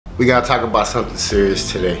we gotta talk about something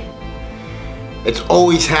serious today. It's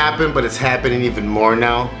always happened, but it's happening even more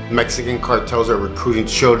now. Mexican cartels are recruiting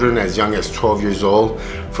children as young as 12 years old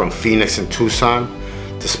from Phoenix and Tucson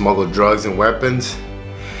to smuggle drugs and weapons.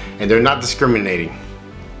 And they're not discriminating.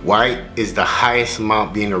 White is the highest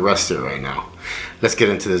amount being arrested right now. Let's get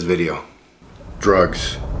into this video.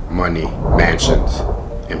 Drugs, money, mansions,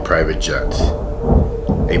 and private jets.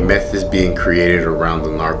 A myth is being created around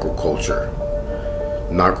the narco culture.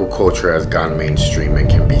 Narco culture has gone mainstream and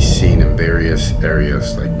can be seen in various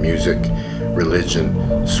areas like music,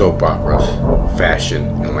 religion, soap operas, fashion,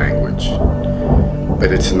 and language.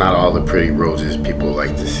 But it's not all the pretty roses people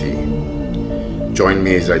like to see. Join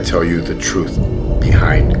me as I tell you the truth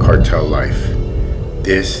behind cartel life.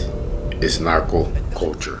 This is narco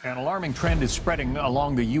culture. An alarming trend is spreading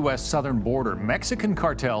along the U.S. southern border. Mexican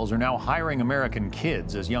cartels are now hiring American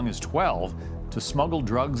kids as young as 12 to smuggle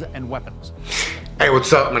drugs and weapons. Hey,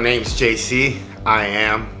 what's up? My name's JC. I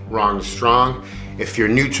am Wrong to Strong. If you're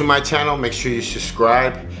new to my channel, make sure you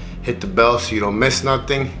subscribe, hit the bell so you don't miss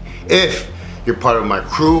nothing. If you're part of my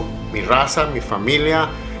crew, mi raza, mi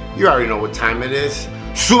familia, you already know what time it is.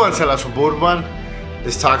 Súbanse a la Suburban.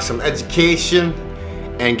 Let's talk some education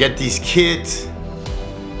and get these kids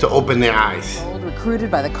to open their eyes.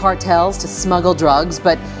 Recruited by the cartels to smuggle drugs,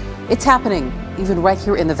 but it's happening even right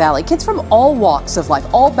here in the Valley. Kids from all walks of life,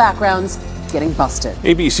 all backgrounds, getting busted.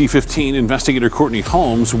 ABC 15 investigator Courtney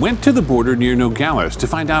Holmes went to the border near Nogales to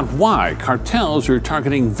find out why cartels are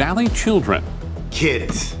targeting Valley children.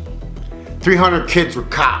 Kids. 300 kids were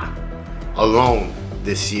caught alone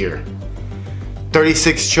this year.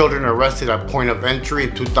 36 children arrested at point of entry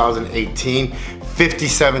in 2018,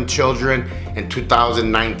 57 children in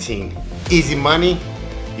 2019. Easy money?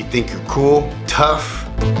 You think you're cool, tough?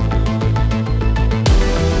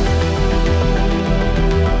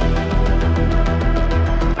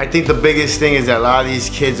 I think the biggest thing is that a lot of these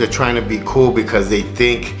kids are trying to be cool because they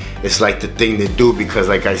think it's like the thing to do, because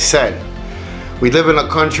like I said, we live in a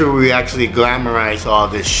country where we actually glamorize all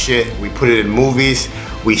this shit. We put it in movies.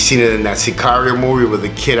 We've seen it in that Sicario movie where the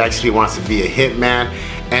kid actually wants to be a hitman,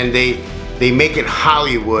 and they make it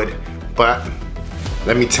Hollywood, but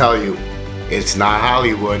let me tell you, it's not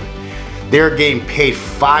Hollywood. They're getting paid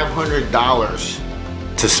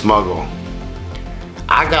 $500 to smuggle.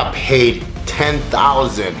 I got paid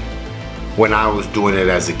 $10,000 when I was doing it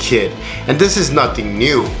as a kid. And this is nothing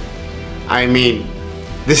new. I mean,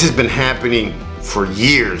 this has been happening for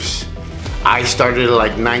years. I started in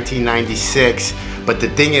like 1996, but the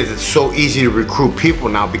thing is, it's so easy to recruit people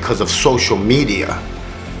now because of social media.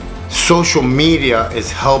 Social media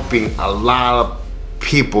is helping a lot of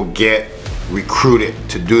people get recruited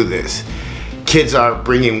to do this. Kids are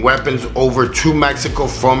bringing weapons over to Mexico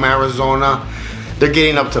from Arizona. They're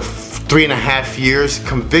getting up to 3.5 years.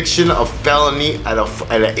 Conviction of felony at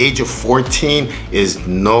an age of 14 is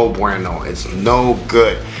no bueno. It's no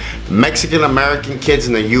good. Mexican American kids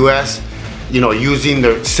in the US, using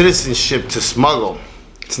their citizenship to smuggle.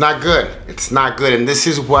 It's not good. It's not good. And this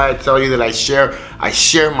is why I tell you that I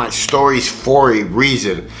share my stories for a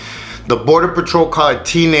reason. The Border Patrol caught a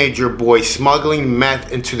teenager boy smuggling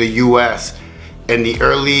meth into the US in the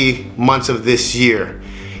early months of this year.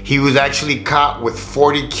 He was actually caught with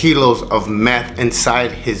 40 kilos of meth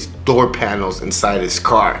inside his door panels inside his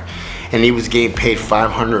car, and he was getting paid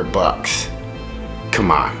 500 bucks. Come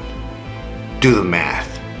on, do the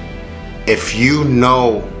math. If you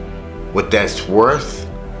know what that's worth,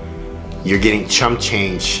 you're getting chump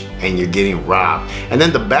change and you're getting robbed. And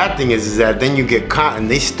then the bad thing is that then you get caught and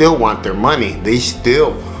they still want their money. They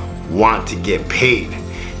still want to get paid.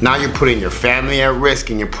 Now you're putting your family at risk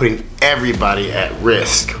and you're putting everybody at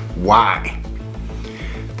risk. Why?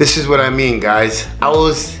 This is what I mean, guys. I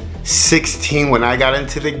was 16 when I got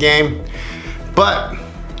into the game, but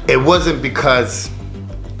it wasn't because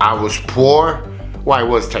I was poor. Well, I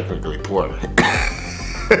was technically poor.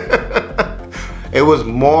 It was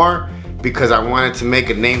more because I wanted to make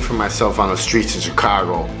a name for myself on the streets of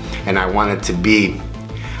Chicago, and I wanted to be,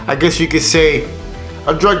 I guess you could say,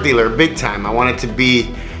 a drug dealer, big time. I wanted to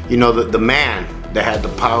be, the man that had the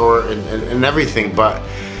power and everything. But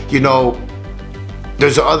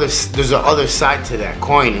there's a other side to that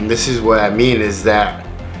coin, and this is what I mean is that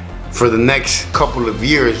for the next couple of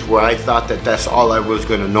years, where I thought that that's all I was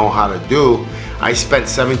going to know how to do, I spent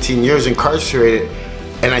 17 years incarcerated,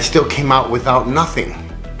 and I still came out without nothing.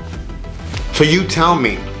 So you tell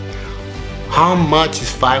me, how much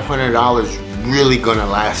is $500 really going to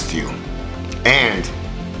last you? And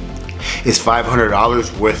is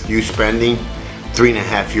 $500 worth you spending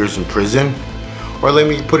 3.5 years in prison? Or let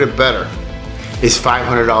me put it better, is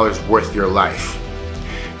 $500 worth your life?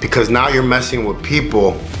 Because now you're messing with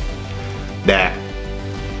people that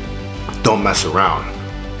don't mess around,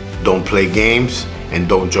 don't play games, and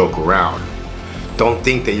don't joke around. Don't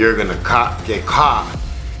think that you're gonna get caught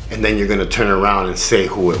and then you're gonna turn around and say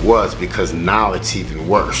who it was, because now it's even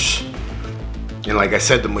worse. And like I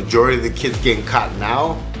said, the majority of the kids getting caught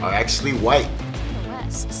now are actually white.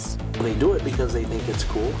 They do it because they think it's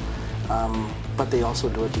cool, but they also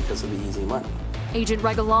do it because of the easy money. Agent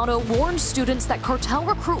Regalado warns students that cartel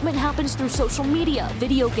recruitment happens through social media,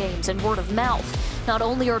 video games, and word of mouth. Not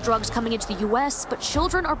only are drugs coming into the U.S., but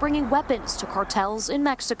children are bringing weapons to cartels in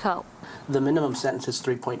Mexico. The minimum sentence is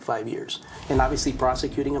 3.5 years, and obviously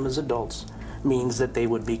prosecuting them as adults means that they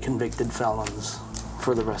would be convicted felons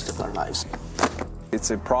for the rest of their lives.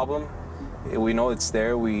 It's a problem. We know it's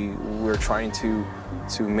there. We're trying to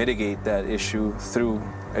mitigate that issue through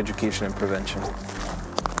education and prevention.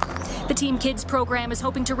 The Team Kids program is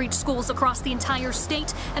hoping to reach schools across the entire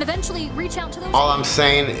state and eventually reach out to those. All I'm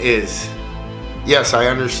saying is, yes, I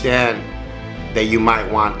understand that you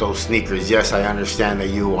might want those sneakers. Yes, I understand that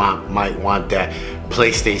you might want that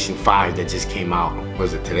PlayStation 5 that just came out.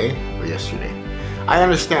 Was it today or yesterday? I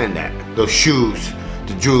understand that. Those shoes,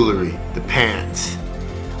 the jewelry, the pants.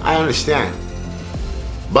 I understand.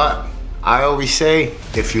 But I always say,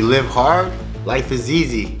 if you live hard, life is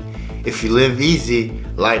easy. If you live easy,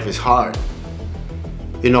 life is hard.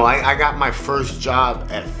 You know, I got my first job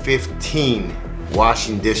at 15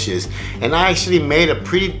 washing dishes, and I actually made a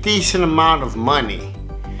pretty decent amount of money.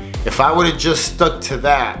 If I would have just stuck to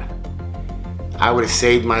that, I would have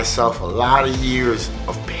saved myself a lot of years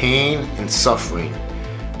of pain and suffering.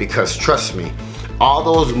 Because trust me, all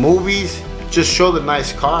those movies just show the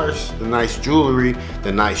nice cars, the nice jewelry,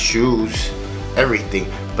 the nice shoes,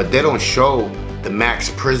 everything, but they don't show the max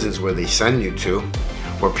prisons where they send you to,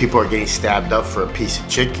 where people are getting stabbed up for a piece of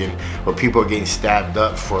chicken, where people are getting stabbed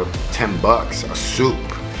up for 10 bucks, a soup.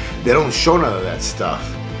 They don't show none of that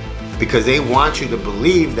stuff because they want you to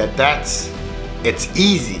believe that it's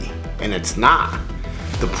easy, and it's not.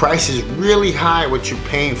 The price is really high what you're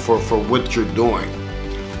paying for what you're doing.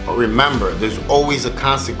 But remember, there's always a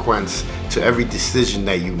consequence to every decision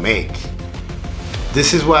that you make.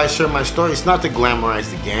 This is why I share my story. It's not to glamorize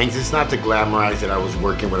the gangs. It's not to glamorize that I was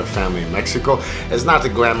working with a family in Mexico. It's not to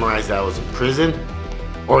glamorize that I was in prison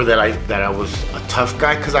or that I was a tough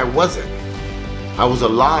guy, because I wasn't. I was a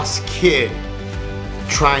lost kid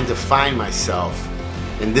trying to find myself.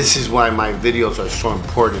 And this is why my videos are so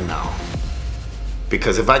important now.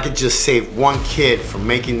 Because if I could just save one kid from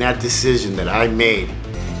making that decision that I made,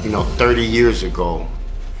 30 years ago,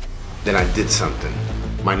 then I did something.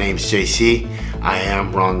 My name's JC. I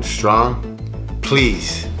am Ron Strong.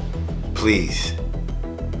 Please, please,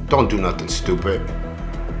 don't do nothing stupid.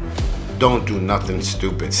 Don't do nothing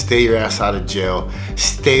stupid. Stay your ass out of jail.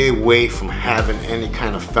 Stay away from having any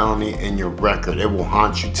kind of felony in your record. It will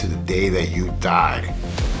haunt you to the day that you die.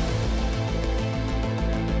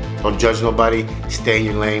 Don't judge nobody. Stay in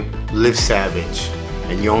your lane. Live savage.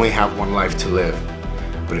 And you only have one life to live.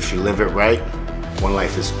 But if you live it right, one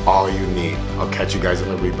life is all you need. I'll catch you guys on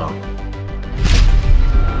the rebound.